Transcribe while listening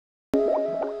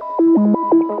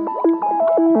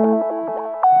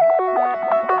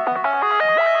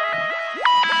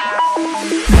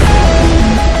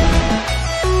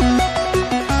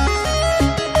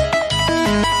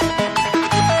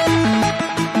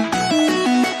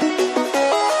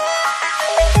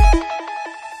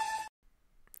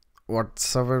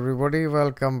What's up, everybody?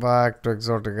 Welcome back to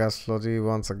Exotic Astrology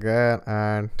once again,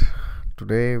 and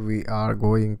today we are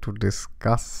going to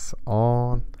discuss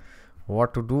on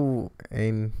what to do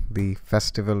in the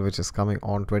festival which is coming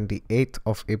on 28th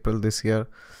of April this year,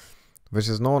 which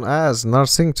is known as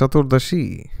Narasimha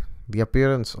Chaturdashi, the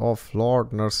appearance of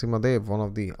Lord Nrisimha, one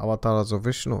of the avatars of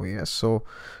Vishnu. Yes, so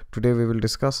today we will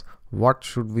discuss what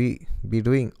should we be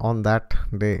doing on that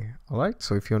day. Alright,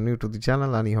 so if you're new to the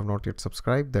channel and you have not yet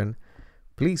subscribed, then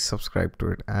please subscribe to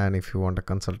it, and if you want a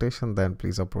consultation, then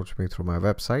please approach me through my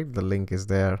website. The link is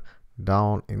there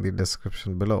down in the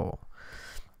description below.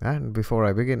 And before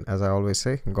I begin, as I always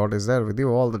say, God is there with you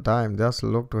all the time. Just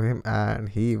look to him and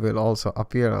he will also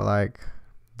appear, like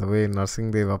the way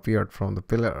Narasimha appeared from the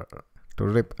pillar to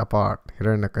rip apart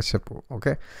Hiranyakasipu.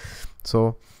 Okay,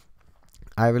 so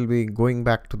I will be going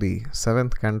back to the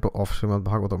 7th canto of Srimad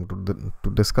Bhagavatam to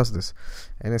discuss this,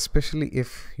 and especially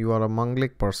if you are a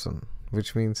Manglik person,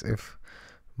 which means if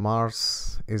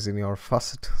Mars is in your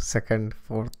 1st, 2nd,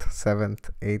 4th, 7th,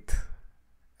 8th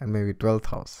and maybe 12th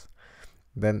house,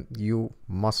 then you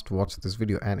must watch this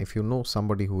video. And if you know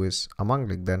somebody who is a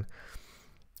Manglik, then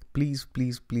please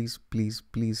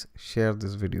share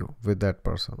this video with that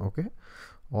person. Okay,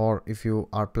 or if you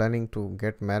are planning to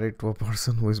get married to a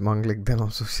person who is Manglik, then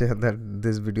also share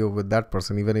this video with that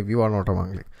person, even if you are not a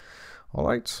Manglik.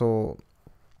 Alright, so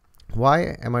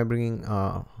why am I bringing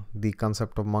the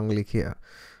concept of Manglik here?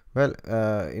 Well,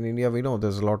 in India we know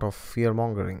there's a lot of fear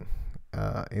mongering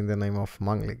in the name of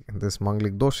Manglik. This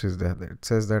Manglik dosh is there. It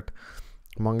says that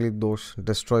Manglik dosh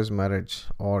destroys marriage,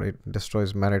 or it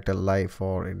destroys marital life,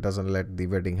 or it doesn't let the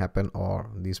wedding happen, or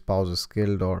the spouse is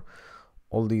killed, or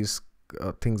all these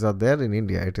things are there in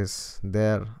India. It is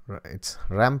there, it's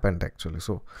rampant actually.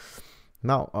 So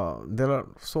now there are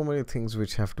so many things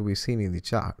which have to be seen in the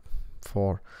chart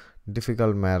for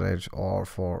difficult marriage, or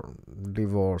for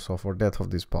divorce, or for death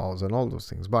of the spouse, and all those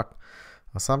things. But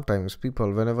sometimes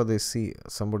people, whenever they see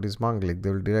somebody's Manglik,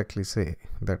 they will directly say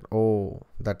that, oh,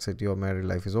 that's it, your married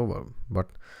life is over. But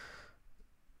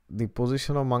the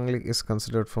position of Manglik is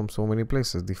considered from so many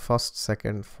places: the 1st,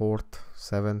 2nd, 4th,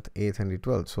 7th, 8th and the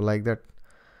 12th. So like that,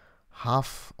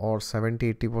 half or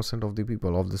 70-80% of the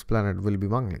people of this planet will be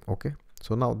Manglik. Okay,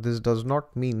 so now this does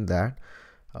not mean that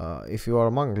if you are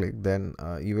a Manglik, then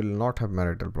you will not have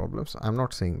marital problems. I'm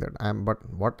not saying that. But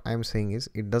what I'm saying is,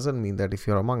 it doesn't mean that if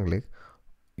you're a Manglik,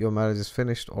 your marriage is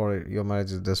finished or your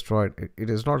marriage is destroyed. It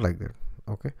is not like that.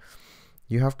 Okay,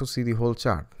 you have to see the whole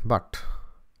chart. But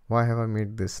why have I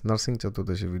made this Narasimha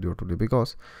Chaturdashi video today?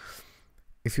 Because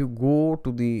if you go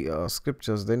to the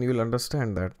scriptures, then you will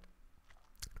understand that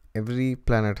every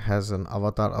planet has an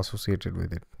avatar associated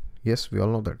with it. Yes, we all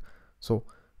know that. So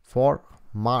for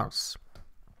Mars,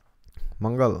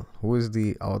 Mangal, who is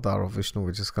the avatar of Vishnu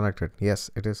which is connected? Yes,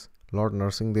 it is Lord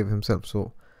Nrisimha himself.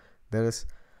 So there is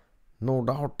no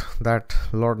doubt that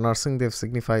Lord Nrisimha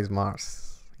signifies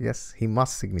Mars. Yes, he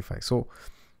must signify. So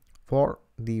for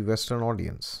the Western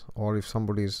audience, or if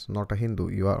somebody is not a Hindu,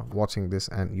 you are watching this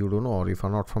and you don't know, or if you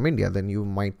are not from India, then you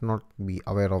might not be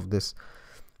aware of this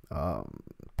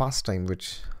pastime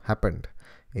which happened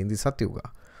in the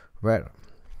Satyuga, where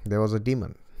there was a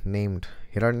demon named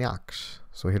Hiranyaksh.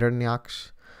 So Hiranyaksh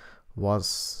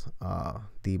was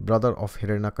the brother of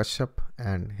Hiranyakasip,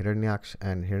 and Hiranyaksh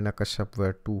and Hiranyakasip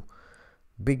were two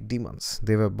big demons.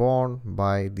 They were born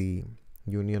by the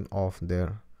union of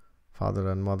their father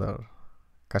and mother,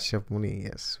 Kashyap Muni.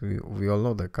 Yes, we all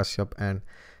know that Kashyap and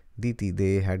Diti,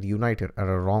 they had united at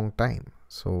a wrong time.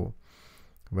 So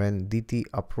when Diti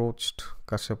approached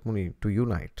Kashyap Muni to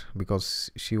unite, because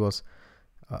she was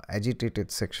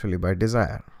agitated sexually by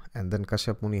desire, and then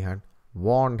Kashyap Muni had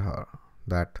warned her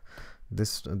that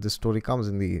this story comes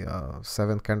in the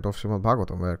 7th canto of Srimad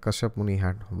Bhagavatam, where Kashyap Muni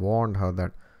had warned her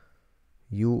that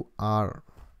you are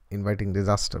inviting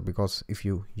disaster, because if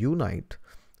you unite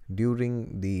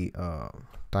during the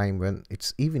time when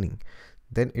it's evening,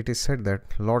 then it is said that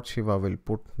Lord Shiva will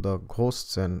put the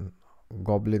ghosts and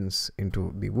goblins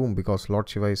into the womb, because Lord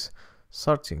Shiva is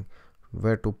searching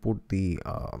where to put the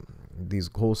these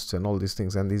ghosts and all these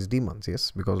things and these demons.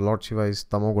 Yes, because Lord Shiva is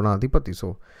Tamoguna Adhipati.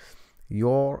 So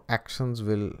your actions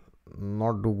will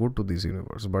not do good to this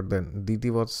universe. But then Diti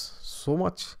was so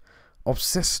much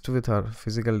obsessed with her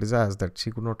physical desires that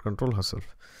she could not control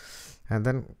herself. And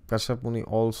then Kashyap Muni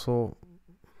also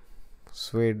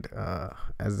swayed,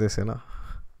 as they say, na,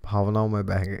 bhavnaon mein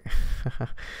beh gaye.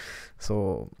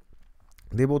 So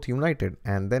they both united,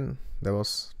 and then there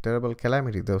was terrible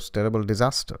calamity, there was terrible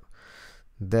disaster.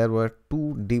 There were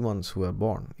two demons who were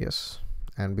born. Yes,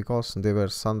 and because they were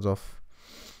sons of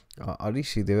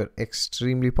Arishi, they were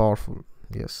extremely powerful.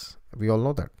 Yes, we all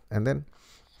know that. And then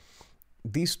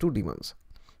these two demons,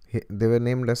 they were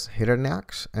named as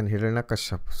Hiranyaksh and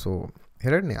Hiranyakashipu. So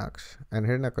Hiranyaksh and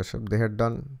Hiranyakashipu, they had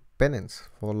done penance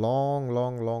for a long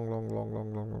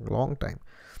time.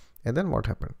 And then what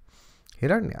happened?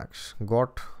 Hiranyaksh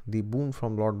got the boon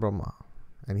from Lord Brahma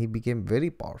and he became very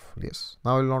powerful. Yes.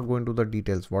 Now I will not go into the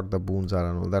details what the boons are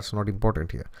and all. That's not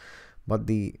important here. But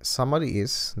the summary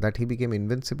is that he became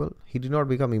invincible. He did not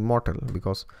become immortal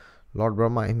because Lord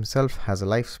Brahma himself has a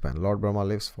lifespan. Lord Brahma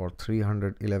lives for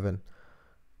 311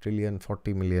 trillion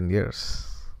 40 million years.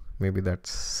 Maybe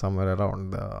that's somewhere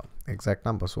around the exact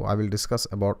number. So I will discuss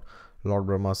about Lord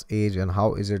Brahma's age and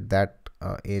how is it that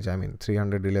age,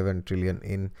 311 trillion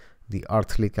in the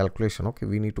earthly calculation. Okay,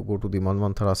 we need to go to the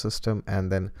Manvantara system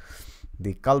and then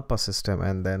the Kalpa system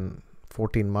and then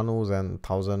 14 Manus and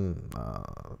 1000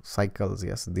 cycles.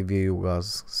 Yes, Divya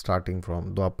Yugas starting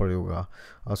from Dwapar Yuga,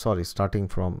 starting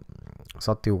from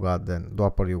Satya Yuga, then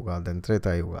Dwapar Yuga, then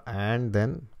Treta Yuga, and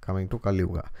then coming to Kali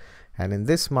Yuga. And in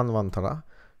this Manvantara,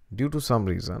 due to some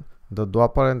reason, the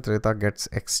Dwapar and Treta gets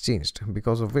exchanged,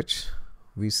 because of which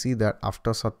we see that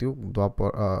after Satya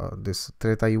Yuga, this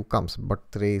Treta Yuga comes,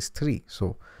 but Tre is 3.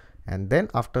 So, and then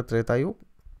after Treta Yuga,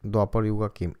 Dwapar Yuga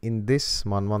came in this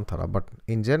Manvantara, but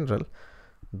in general,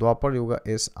 Dwapar Yuga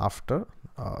is after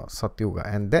Satya Yuga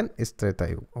and then is Treta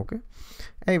Yuga. Okay.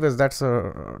 Anyways, that's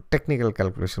a technical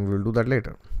calculation. We will do that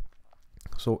later.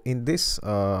 So in this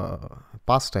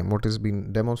pastime, what is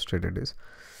being demonstrated is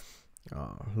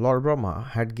Lord Brahma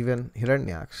had given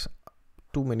Hiranyaksh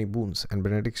too many boons and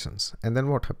benedictions, and then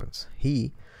what happens?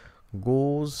 He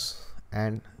goes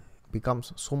and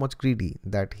becomes so much greedy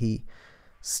that he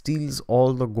steals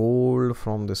all the gold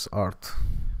from this earth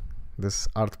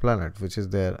planet, which is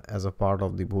there as a part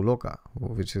of the Bhuloka,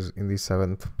 which is in the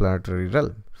 7th planetary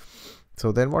realm.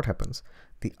 So then what happens?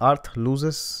 The earth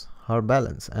loses her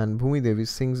balance and Bhumi Devi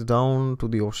sinks down to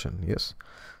the ocean. Yes,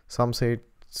 some say it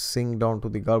sink down to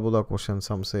the Garbhodak ocean,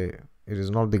 some say it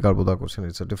is not the Garbhodak ocean,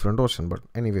 it's a different ocean, but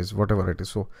anyways, whatever it is.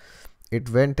 So it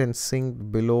went and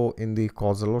sinked below in the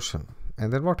causal ocean.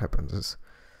 And then what happens is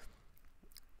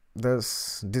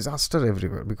there's disaster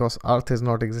everywhere because earth is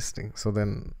not existing. So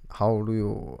then how do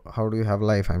you have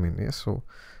life? Yes, so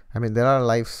there are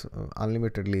lives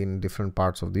unlimitedly in different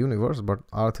parts of the universe, but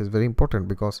earth is very important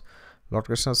because Lord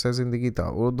Krishna says in the Gita,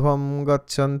 Urdhvam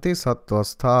gacchanti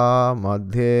sattvastha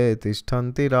madhye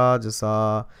tishtanti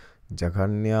rajasa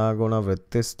jaghanya guna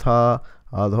vrittistha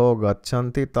adho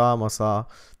gacchanti tamasa.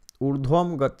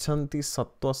 Urdhvam gacchanti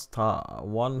sattvastha,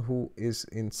 one who is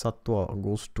in sattva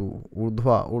goes to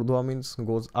urdhva. Urdhva means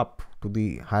goes up to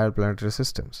the higher planetary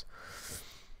systems.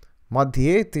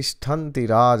 Madhye tishtanti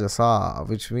rajasa,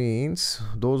 which means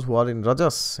those who are in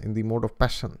rajas, in the mode of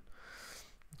passion,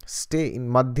 stay in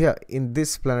madhya, in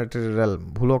this planetary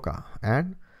realm, Bhuloka.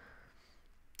 And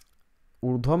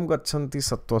urdhvam gacchanti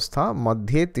sattvastha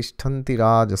madhye tishtanti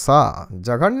rajasa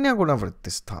jaganya guna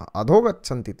vrittistha adho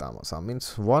gacchanti tamasa,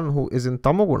 means one who is in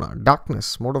tamoguna,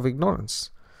 darkness, mode of ignorance.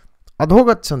 Adho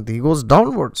gacchanti, he goes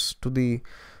downwards to the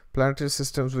planetary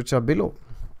systems which are below.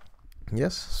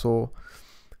 Yes, so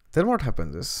then what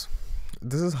happens is,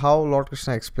 this is how Lord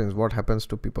Krishna explains what happens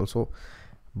to people. So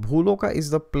Bhuloka is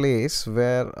the place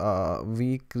where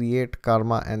we create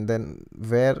karma, and then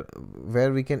where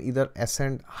we can either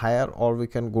ascend higher or we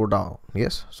can go down.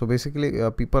 Yes, so basically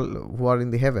people who are in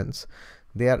the heavens,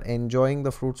 they are enjoying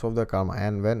the fruits of their karma,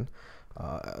 and when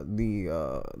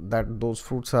those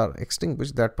fruits are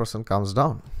extinguished, that person comes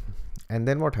down. And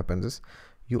then what happens is,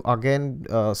 you again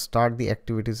start the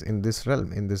activities in this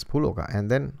realm, in this Bhuloka,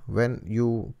 and then when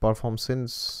you perform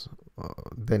sins,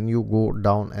 then you go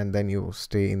down and then you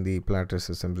stay in the planetary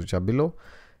systems which are below.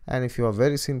 And if you are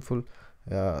very sinful,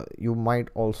 you might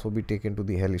also be taken to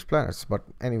the hellish planets. But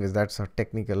anyways, that's a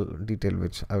technical detail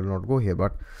which I will not go here.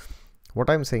 But what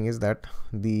I'm saying is that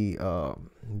the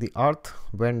earth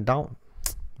went down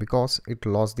because it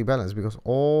lost the balance, because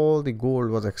all the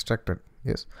gold was extracted.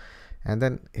 Yes, and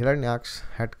then Hiranyaksh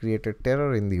had created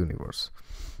terror in the universe.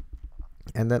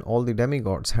 And then all the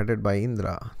demigods headed by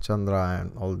Indra, Chandra,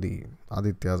 and all the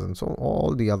Adityas, and so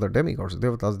all the other demigods,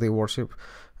 Devatas,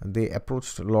 they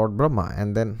approached Lord Brahma,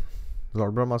 and then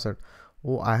Lord Brahma said,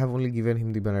 oh, I have only given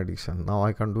him the benediction, now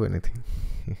I can't do anything.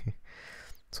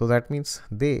 So that means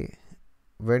they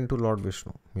went to Lord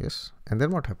Vishnu. Yes, and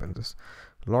then what happens is,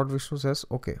 Lord Vishnu says,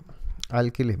 okay, I'll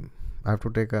kill him, I have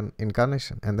to take an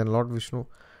incarnation. And then Lord Vishnu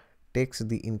takes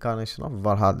the incarnation of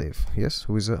Varahadev, yes,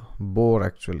 who is a boar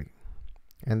actually.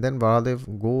 And then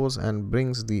Varahadev goes and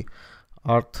brings the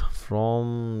earth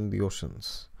from the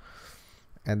oceans.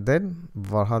 And then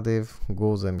Varahadev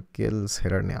goes and kills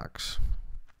Hiranyaksh.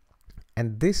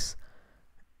 And this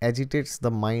agitates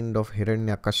the mind of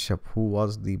Hiranyakashipu, who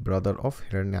was the brother of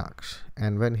Hiranyaksha.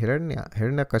 And when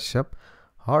Hiranyakashipu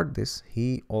heard this,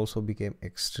 he also became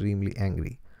extremely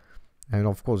angry. And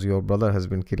of course, your brother has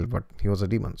been killed, but he was a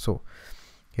demon. So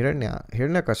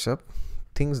Hiranyakashipu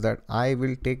thinks that I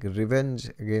will take revenge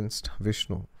against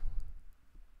Vishnu.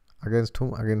 Against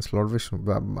whom? Against Lord Vishnu.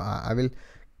 I will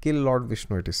kill Lord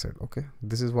Vishnu, it is said. Okay,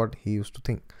 this is what he used to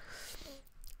think.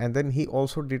 And then he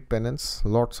also did penance,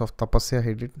 lots of tapasya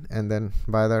he did, and then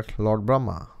by that Lord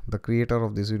Brahma, the creator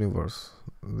of this universe,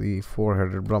 the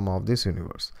four-headed Brahma of this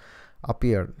universe,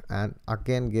 appeared and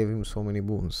again gave him so many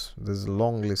boons. There's a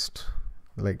long list.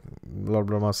 Like Lord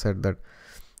Brahma said that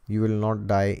you will not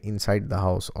die inside the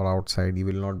house or outside, you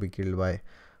will not be killed by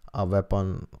a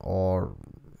weapon or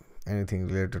anything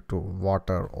related to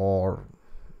water or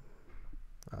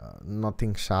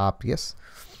nothing sharp. Yes,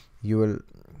 you will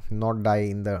not die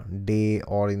in the day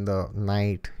or in the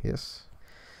night. Yes,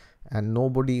 and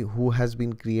nobody who has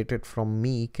been created from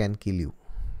me can kill you.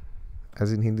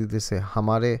 As in Hindi they say,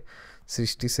 हमारे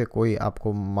सृष्टि से कोई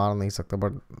आपको मार नहीं सकता.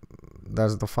 But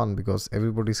that's the fun, because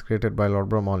everybody is created by Lord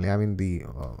Brahma only. I mean the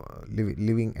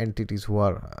living entities who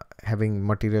are having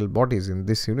material bodies in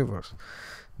this universe,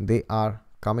 they are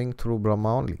coming through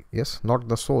Brahma only. Yes, not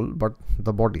the soul but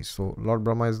the bodies. So Lord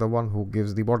Brahma is the one who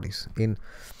gives the bodies in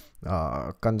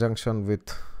conjunction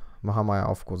with Mahamaya.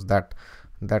 Of course, that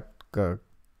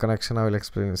connection I will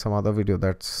explain in some other video.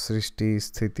 That's Srishti,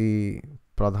 Sthiti,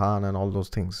 Pradhan and all those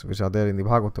things which are there in the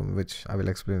Bhagavatam, which I will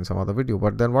explain in some other video.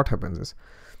 But then what happens is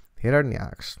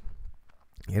Hiranyaksha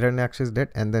is dead,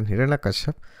 and then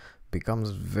Hiranyakashipu becomes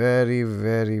very,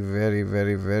 very, very,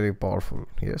 very, very powerful.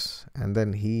 Yes, and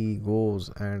then he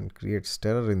goes and creates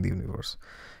terror in the universe.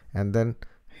 And then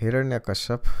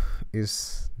Hiranyakashipu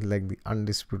is like the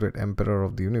undisputed emperor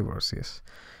of the universe. Yes,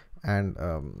 and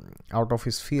out of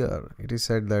his fear, it is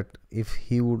said that if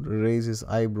he would raise his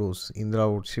eyebrows, Indra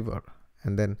would shiver,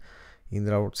 and then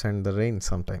Indra would send the rain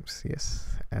sometimes. Yes,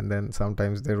 and then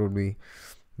sometimes there would be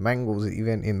mangoes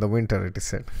even in the winter, it is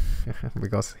said,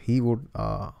 because he would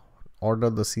order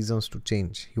the seasons to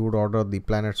change. He would order the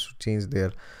planets to change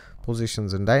their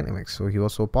positions and dynamics. So he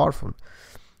was so powerful.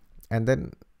 And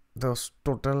then there was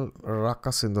total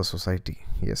ruckus in the society.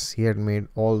 Yes, he had made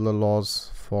all the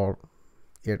laws for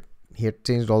he had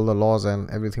changed all the laws and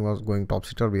everything was going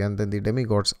topsy-turvy. And then the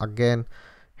demigods, again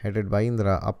headed by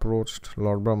Indra, approached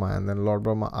Lord Brahma, and then Lord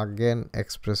Brahma again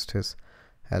expressed his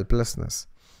helplessness.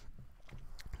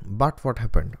 But what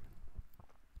happened?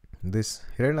 This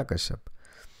Hiranyakashipu,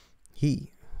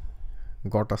 he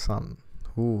got a son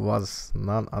who was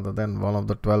none other than one of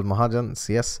the 12 Mahajans.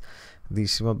 Yes, the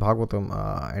Srimad Bhagavatam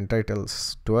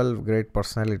entitles 12 great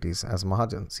personalities as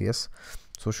Mahajans. Yes,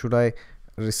 so should I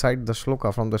recite the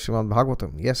shloka from the Srimad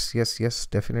Bhagavatam? Yes,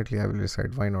 definitely I will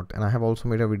recite. Why not? And I have also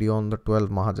made a video on the 12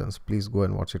 Mahajans. Please go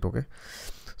and watch it, okay?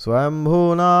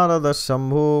 Swambhu Narada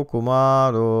Shambhu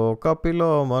Kumaro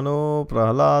Kapilo Manu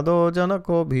Prahlado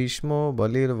Janako Bhishmo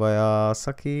Balirvaya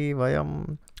Sakhi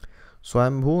Vayam.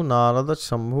 Swambhu Narada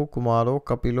Shambhu Kumaro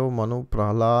Kapilo Manu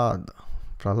Prahlad.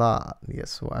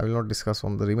 Yes, so I will not discuss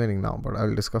on the remaining now, but I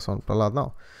will discuss on Prahlad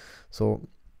now. So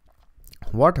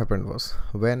what happened was,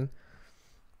 when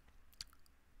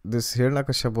this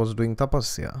Hiranyakashipu was doing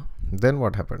tapasya, then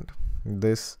what happened?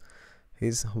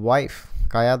 His wife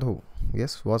Kayadhu,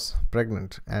 yes, was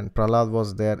pregnant, and Prahlad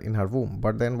was there in her womb.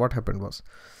 But then what happened was,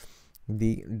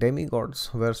 the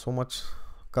demigods were so much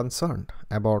concerned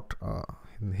about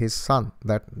his son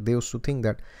that they used to think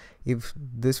that if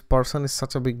this person is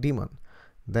such a big demon,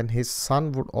 then his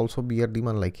son would also be a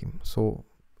demon like him. So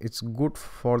it's good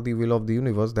for the will of the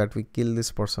universe that we kill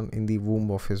this person in the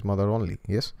womb of his mother only.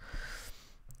 Yes,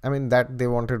 I mean that they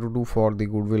wanted to do for the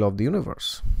goodwill of the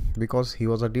universe, because he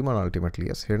was a demon ultimately.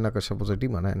 Yes, Hiranyakashipu was a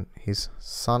demon, and his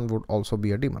son would also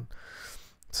be a demon,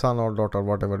 son or daughter,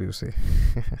 whatever you say.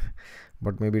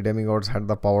 But maybe demigods had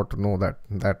the power to know that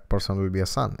that person will be a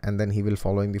son, and then he will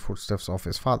follow in the footsteps of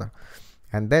his father.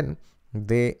 And then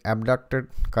they abducted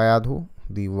Kayadhu,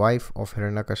 the wife of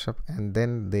Hiranyakashipu, and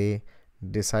then they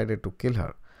decided to kill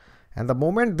her. And the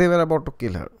moment they were about to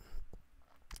kill her,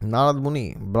 Narad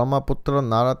Muni, Brahma Putra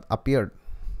Narad, appeared.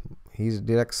 He is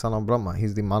direct son of Brahma. He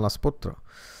is the Manas Putra.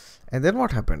 And then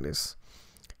what happened is,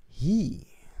 he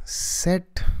said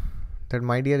that,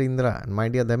 my dear Indra and my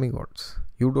dear demigods,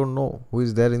 you don't know who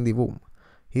is there in the womb.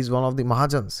 He is one of the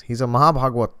Mahajans. He is a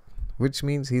Mahabhagavat, which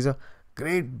means he is a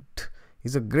great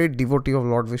devotee of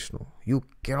Lord Vishnu. You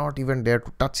cannot even dare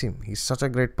to touch him. He is such a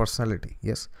great personality.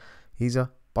 Yes, he is a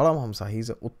Paramhamsa. He is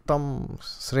a Uttam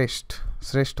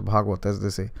Sresht Bhagavat, as they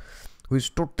say, who is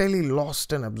totally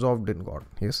lost and absorbed in God.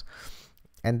 Yes,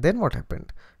 And then what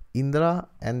happened? Indra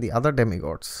and the other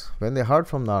demigods, when they heard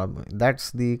from Narad Muni,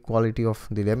 that's the quality of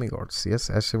the demigods. Yes,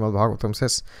 as Srimad Bhagavatam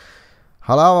says,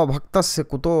 Halava bhaktasya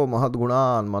kuto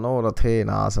mahadgunan manorathe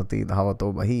nasati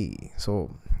dhavato bahi.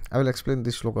 So I will explain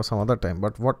this shloka some other time,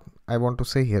 but what I want to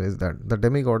say here is that the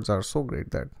demigods are so great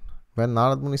that when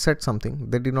Narad Muni said something,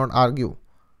 they did not argue,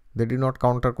 they did not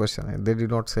counter question, they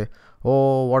did not say,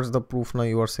 oh, what's the proof now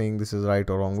you are saying this is right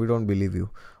or wrong, we don't believe you,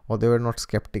 or they were not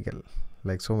skeptical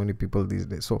like so many people these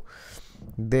days. So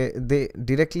they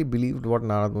directly believed what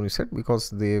Narad Muni said because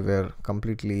they were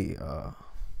completely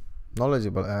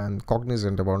knowledgeable and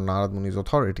cognizant about Narad Muni's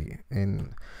authority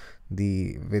in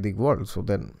the Vedic world. So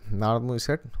then Narad Muni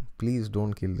said, please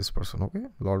don't kill this person, okay?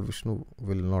 Lord Vishnu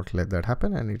will not let that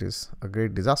happen, and it is a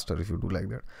great disaster if you do like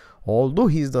that. Although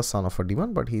he is the son of a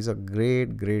demon, but he is a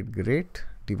great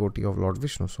devotee of Lord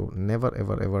Vishnu, so never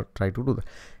ever try to do that.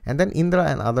 And then Indra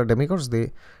and other demigods,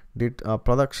 they did a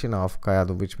pradakshina of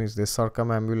Kayadhu, which means they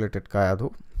circumambulated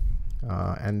Kayadhu,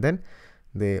 and then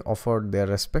they offered their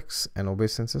respects and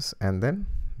obeisances, and then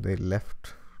they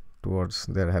left towards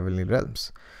their heavenly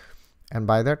realms. And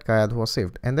by that, Kayadhu was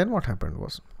saved. And then what happened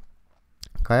was,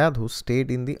 Kayadhu stayed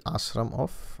in the ashram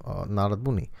of Narad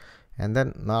Muni. And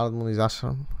then Narad Muni's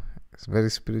ashram is very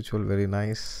spiritual, very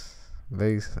nice,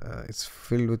 it's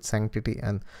filled with sanctity,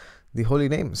 and the holy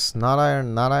names,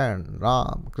 Narayan,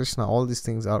 Ram, Krishna, all these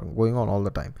things are going on all the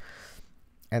time.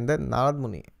 And then Narad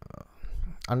Muni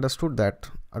understood that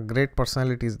a great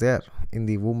personality is there in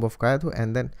the womb of Kayadhu,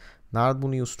 and then Narad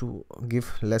Muni used to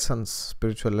give lessons,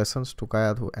 spiritual lessons to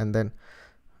Kayadhu, and then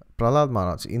Prahlada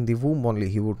Maharaja, in the womb only,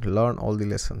 he would learn all the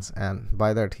lessons, and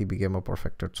by that he became a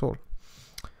perfected soul.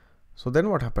 So then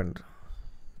what happened?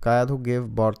 Kayadhu gave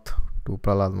birth to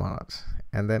Prahlada Maharaja,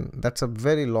 and then that's a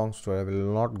very long story. I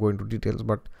will not go into details,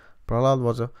 but Prahlad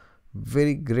was a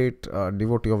very great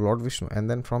devotee of Lord Vishnu, and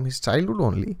then from his childhood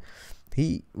only,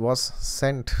 he was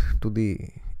sent to the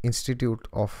institute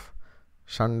of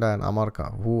Shanda and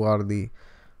Amarka, who are the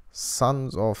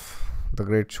sons of the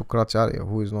great Shukracharya,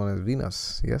 who is known as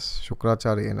Venus. Yes,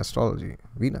 Shukracharya in astrology,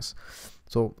 Venus.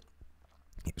 So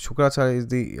Shukracharya is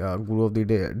the guru of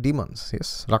the demons.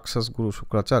 Yes, Rakshas Guru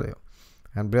Shukracharya,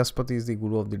 and Brihaspati is the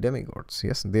guru of the demigods.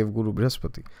 Yes, Dev Guru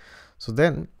Brihaspati. So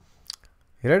then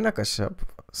Hiranyakashipu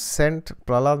sent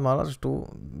Prahlada Maharaj to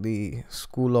the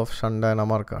school of Shanda and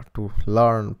Amarka to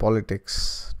learn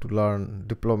politics, to learn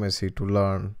diplomacy, to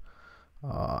learn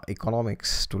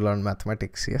economics, to learn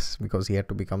mathematics. Yes, because he had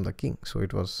to become the king, so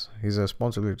it was his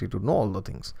responsibility to know all the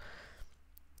things.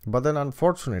 But then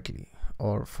unfortunately,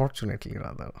 or fortunately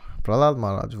rather, Prahlada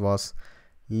Maharaj was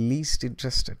least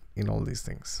interested in all these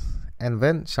things. And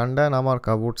when Shanda and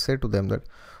Amarka would say to them that,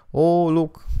 oh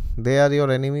look, they are your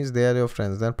enemies, they are your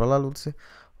friends, then Prahlad would say,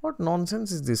 what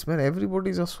nonsense is this, man? Everybody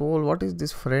is a soul. What is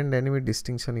this friend enemy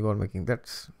distinction you are making?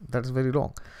 That's very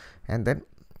wrong. And then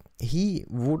he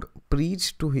would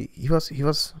preach to he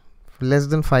was less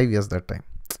than 5 years that time.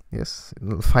 Yes,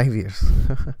 5 years.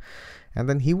 And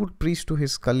then he would preach to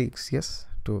his colleagues. Yes,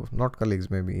 to not colleagues,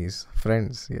 maybe his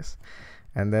friends. Yes.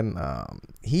 And then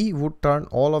he would turn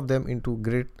all of them into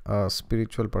great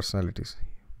spiritual personalities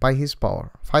by his power.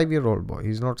 5-year-old boy,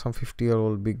 he's not some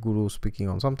 50-year-old big guru speaking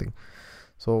on something.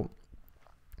 So,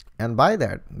 and by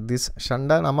that, this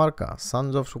Shanda and Amarka,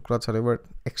 sons of Shukracharya, were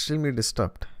extremely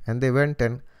disturbed, and they went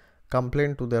and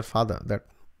complained to their father that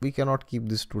we cannot keep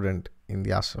this student in the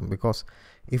ashram, because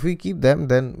if we keep them,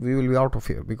 then we will be out of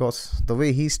here, because the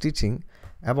way he is teaching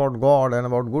about God and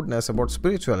about goodness, about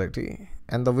spirituality,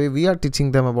 and the way we are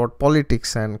teaching them about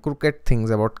politics and crooked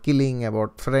things, about killing,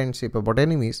 about friendship, about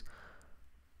enemies,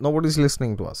 nobody is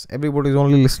listening to us. Everybody is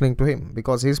only listening to him,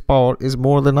 because his power is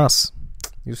more than us.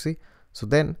 You see? So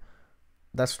then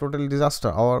that's total disaster.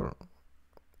 Our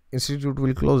institute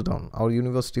will close down. Our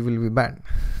university will be banned.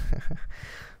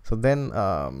 So then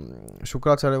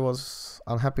Shukracharya was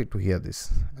unhappy to hear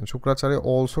this. And Shukracharya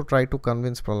also tried to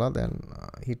convince Prahlad, and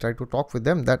he tried to talk with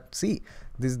them that, see,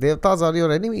 these devatas are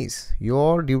your enemies.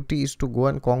 Your duty is to go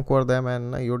and conquer them,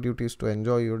 and your duty is to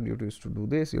enjoy, your duty is to do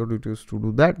this, your duty is to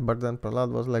do that. But then Prahlad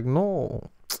was like,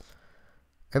 no,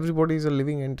 everybody is a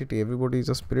living entity, everybody is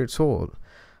a spirit soul.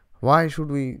 Why should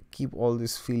we keep all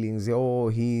these feelings? Oh,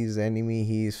 he is enemy,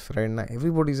 he is friend.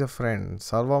 Everybody is a friend.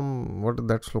 Sarvam, what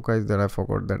that sloka is there? I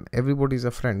forgot that. Everybody is a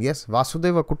friend. Yes,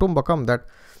 Vasudeva Kutumbakam, that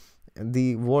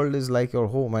the world is like your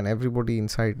home and everybody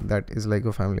inside that is like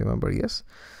a family member. Yes.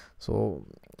 So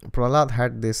Prahlad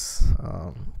had this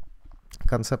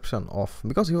conception of,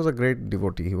 because he was a great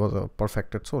devotee, he was a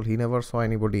perfected soul. He never saw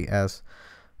anybody as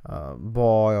a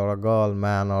boy or a girl,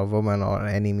 man or woman or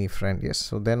enemy, friend. Yes.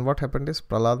 So then what happened is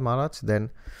Prahlada Maharaj then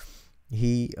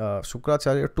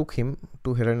Shukracharya took him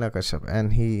to Hiranyakashipu,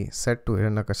 and he said to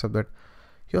Hiranyakashipu that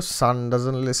your son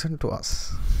doesn't listen to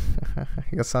us.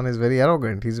 Your son is very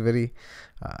arrogant. He's very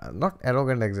not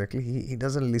arrogant exactly. He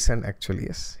doesn't listen actually.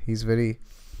 Yes, he's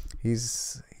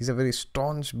a very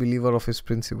staunch believer of his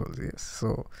principles. Yes.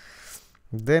 So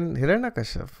then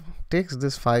Hiranyakashipu takes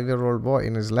this 5-year-old boy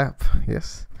in his lap.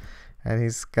 Yes. And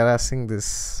he's caressing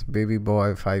this baby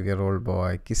boy, 5-year-old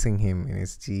boy, kissing him in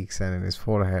his cheeks and in his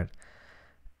forehead.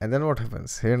 And then what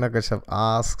happens? Hiranyakashipu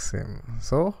asks him,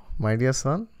 so, my dear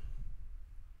son,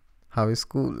 how is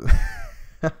school?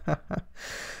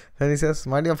 Then he says,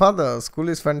 my dear father, school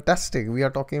is fantastic. We are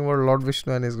talking about Lord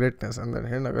Vishnu and his greatness. And then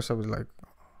Hiranyakashipu is like,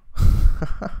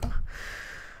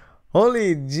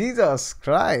 holy Jesus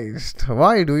Christ,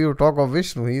 why do you talk of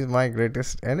Vishnu? He is my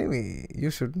greatest enemy. You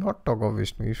should not talk of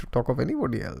Vishnu. You should talk of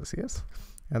anybody else. Yes.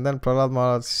 And then Prahlada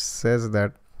Maharaja says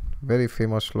that very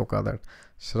famous shloka, that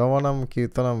Shravanam,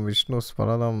 Kirtanam, Vishnu,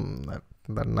 Sparanam,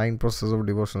 the 9 processes of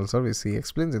devotional service. He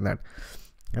explains in that.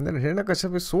 And then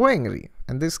Hiranyakashipu is so angry,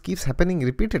 and this keeps happening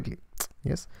repeatedly.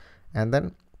 Yes. And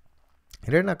then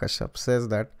Hiranyakashipu says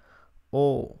that,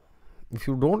 oh, if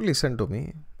you don't listen to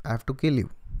me, I have to kill you.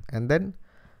 And then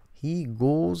he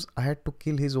goes ahead to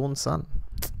kill his own son.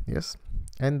 Yes.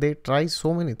 And they try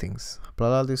so many things.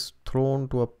 Prahlad is thrown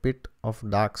to a pit of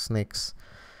dark snakes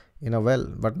in a well,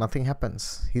 but nothing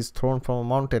happens. He's thrown from a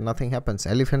mountain, nothing happens.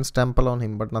 Elephants trample on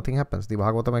him, but nothing happens. The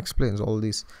Bhagavatam explains all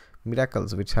these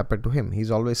miracles which happen to him. He's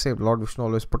always saved. Lord Vishnu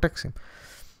always protects him.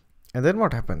 And then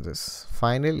what happens is,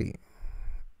 finally,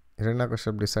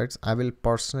 Hiranyakashipu decides, I will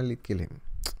personally kill him.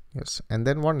 Yes. And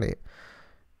then one day,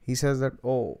 he says that,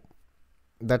 oh,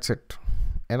 that's it.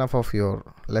 Enough of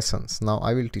your lessons. Now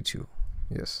I will teach you.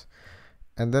 Yes.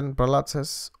 And then Prahlad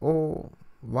says, oh,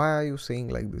 why are you saying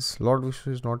like this? Lord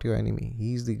Vishnu is not your enemy.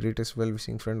 He is the greatest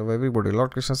well-wishing friend of everybody.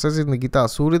 Lord Krishna says in the Gita,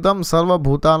 Suridam sarva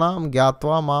bhutanam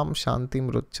gyatva mam shantim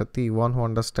ruchati. One who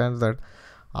understands that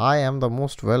I am the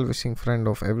most well-wishing friend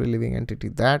of every living entity,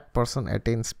 that person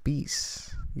attains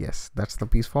peace. Yes, that's the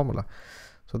peace formula.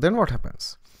 So then what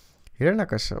happens?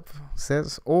 Hiranyakashipu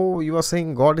says, oh, you are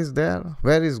saying God is there?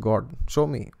 Where is God? Show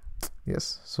me.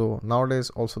 Yes. So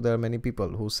nowadays also there are many people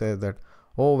who say that,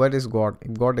 oh, where is God?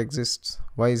 If God exists,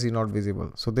 why is he not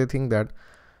visible? So they think that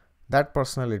that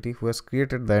personality who has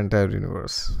created the entire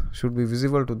universe should be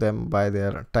visible to them by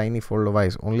their tiny fold of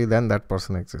eyes. Only then that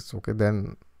person exists. Okay,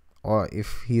 then, or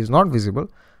if he is not visible,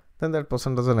 then that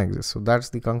person doesn't exist. So that's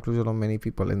the conclusion of many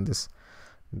people in this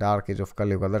dark age of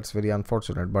Kali Yuga. That's very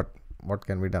unfortunate, but what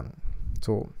can be done?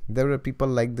 So there were people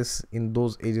like this in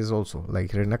those ages also,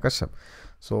 like Hiranyakashipu.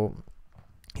 So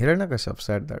Hiranyakashipu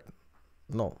said that,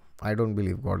 no, I don't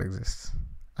believe God exists.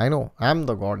 I know I am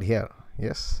the God here.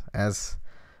 Yes, as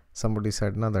somebody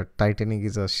said, no, that Titanic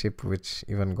is a ship which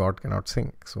even God cannot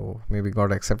sink. So maybe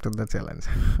God accepted the challenge.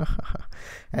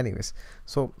 Anyways,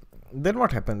 so then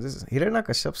what happens is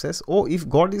Hiranyakashipu says, oh, if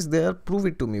God is there, prove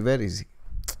it to me. Where is he?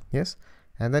 Yes.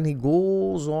 And then he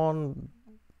goes on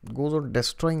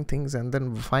destroying things, and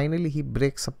then finally he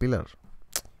breaks a pillar.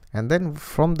 And then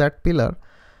from that pillar,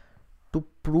 to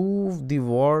prove the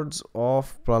words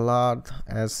of Prahlad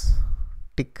as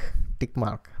tick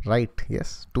mark, right?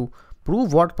 Yes, to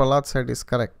prove what Prahlad said is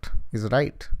correct, is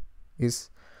right,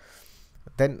 is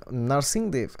then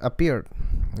Narasimha appeared.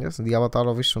 Yes, the avatar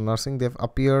of Vishnu, Narasimha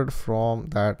appeared from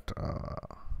that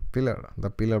pillar.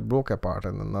 The pillar broke apart,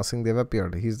 and then Narasimha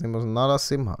appeared. His name was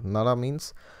Narasimha. Nara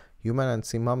means human and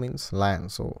Simha means lion.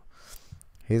 So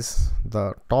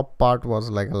the top part was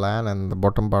like a lion and the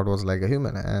bottom part was like a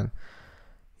human, and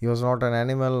he was not an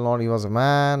animal, nor he was a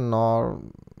man, nor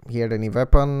he had any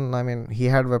weapon. I mean, he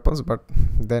had weapons, but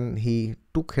then he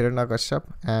took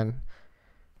Hiranyakashipu and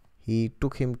he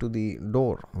took him to the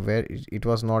door where it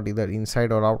was not either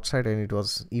inside or outside, and it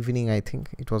was evening, I think.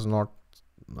 It was not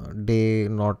day,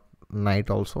 not night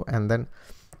also. And then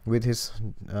with his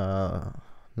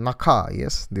nakha,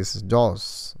 yes, this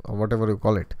jaws, or whatever you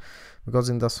call it, because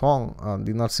in the song,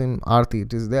 the Narsimha Arati,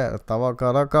 it is there, Tava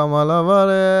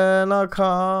kara-kamala-vare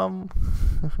nakham.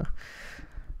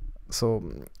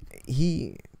 So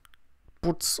he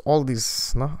puts all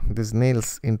these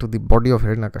nails into the body of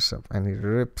Hiranyakashipu and he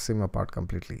rips him apart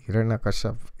completely.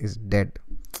 Hiranyakashipu is dead,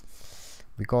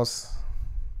 because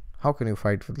how can you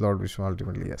fight with Lord Vishnu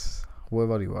ultimately? Yes,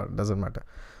 whoever you are, doesn't matter.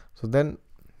 So then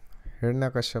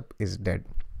Hiranyakashipu is dead,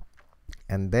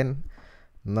 and then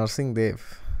Narasimha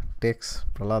takes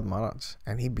Prahlada Maharaja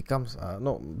and he becomes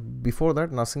before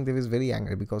that Narasimha is very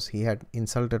angry because he had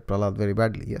insulted Prahlada very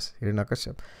badly. Yes,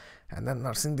 Hiranyakashipu. And then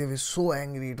Narasimha is so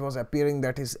angry, it was appearing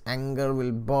that his anger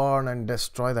will burn and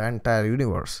destroy the entire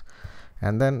universe.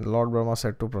 And then Lord Brahma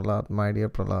said to Prahlad, my dear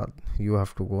Prahlad, you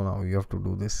have to go now, you have to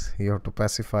do this, you have to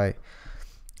pacify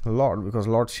Lord, because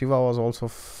Lord Shiva was also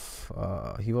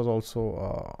he was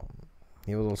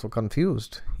also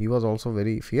confused. He was also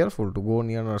very fearful to go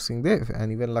near Nrsimhadev.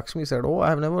 And even Lakshmi said, oh, I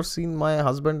have never seen my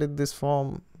husband in this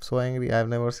form, so angry. I have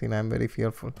never seen, I am very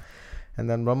fearful. And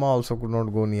then Brahma also could not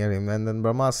go near him. And then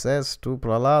Brahma says to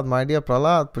Prahlad, my dear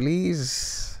Prahlad,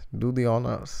 please do the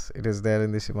honors. It is there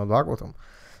in the Srimad Bhagavatam,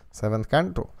 7th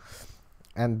canto.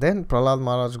 And then Prahlada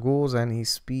Maharaj goes and he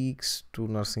speaks to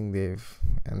Nrsimhadev,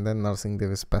 and then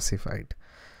Nrsimhadev is pacified.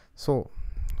 So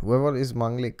whoever is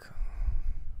Manglik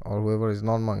or whoever is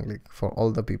non-Manglik, for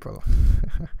all the people,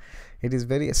 it is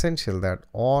very essential that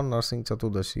on Narasimha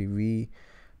Chaturdashi we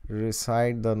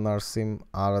recite the Narasimha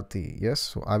Arati. Yes,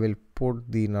 so I will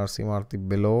put the Narasimha Arati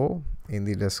below in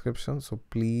the description. So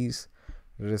please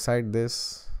recite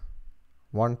this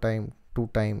 1 time, 2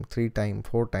 time, 3 time,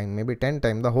 4 time, maybe 10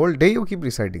 time. The whole day you keep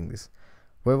reciting this,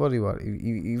 whoever you are.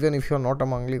 Even if you are not a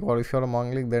Manglik, or if you are a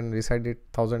Manglik, then recite it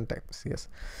 1000 times. Yes,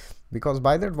 because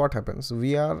by that what happens,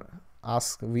 we are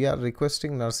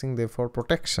requesting Nrsimhadev for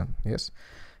protection. Yes,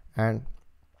 and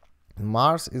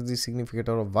Mars is the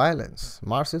significator of violence.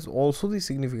 Mars is also the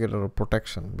significator of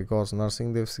protection, because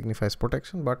Nrsimhadev signifies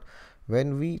protection. But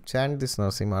when we chant this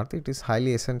Narasimha Arati, it is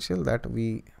highly essential that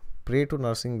we pray to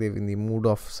Nrsimhadev in the mood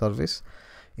of service,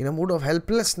 in a mood of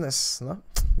helplessness, no?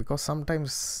 Because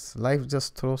sometimes life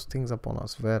just throws things upon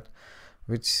us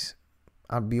which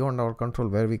are beyond our control,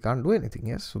 where we can't do anything.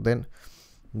 Yes, so then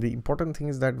the important thing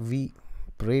is that we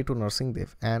pray to Nrsimhadev.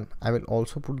 And I will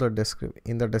also put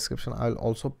in the description, I will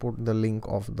also put the link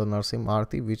of the Narasimha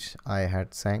Arati which I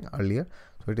had sang earlier.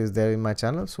 So it is there in my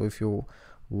channel. So if you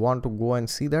want to go and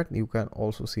see that, you can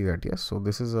also see that. Yes, so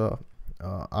this is a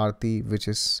Arati which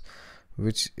is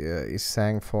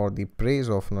sang for the praise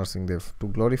of Nrsimhadev, to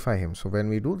glorify him. So when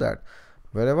we do that,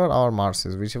 wherever our Mars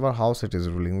is, whichever house it is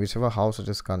ruling, whichever house it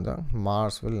is conjunct,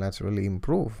 Mars will naturally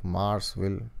improve, Mars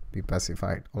will be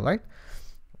pacified. All right,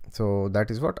 so that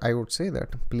is what I would say,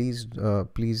 that please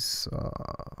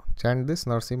chant this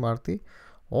Narasimha Arati,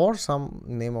 or some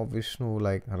name of Vishnu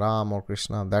like Ram or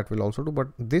Krishna, that will also do. But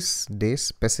this day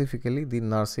specifically, the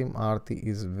Narasimha Arati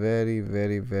is very,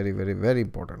 very, very, very, very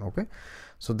important. Okay,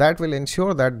 so that will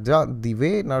ensure that the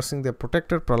way Nrsimhadev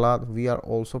protected Prahlad, we are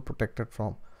also protected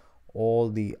from all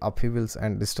the upheavals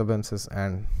and disturbances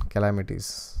and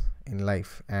calamities in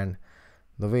life. And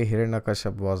the way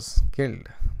Hiranyakashipu was killed,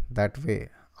 that way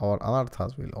our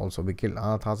anarthas will also be killed.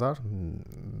 Anarthas are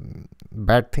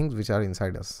bad things which are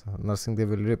inside us. Nrsimhadev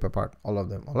will rip apart all of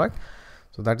them. All right,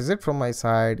 so that is it from my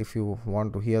side. If you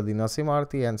want to hear the Narasimha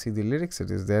Arati and see the lyrics,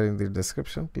 it is there in the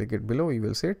description. Click it below, you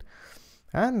will see it.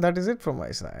 And that is it from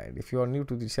my side. If you are new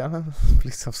to the channel,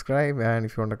 please subscribe, and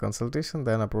if you want a consultation,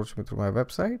 then approach me through my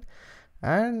website.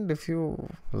 And if you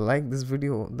like this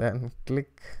video, then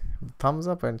click thumbs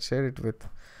up and share it with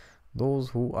those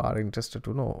who are interested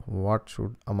to know what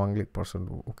should a Manglik person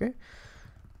do. Okay,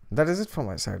 that is it from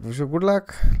my side. Wish you good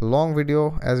luck. Long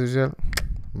video as usual.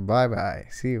 Bye bye,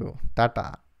 see you,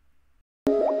 tata.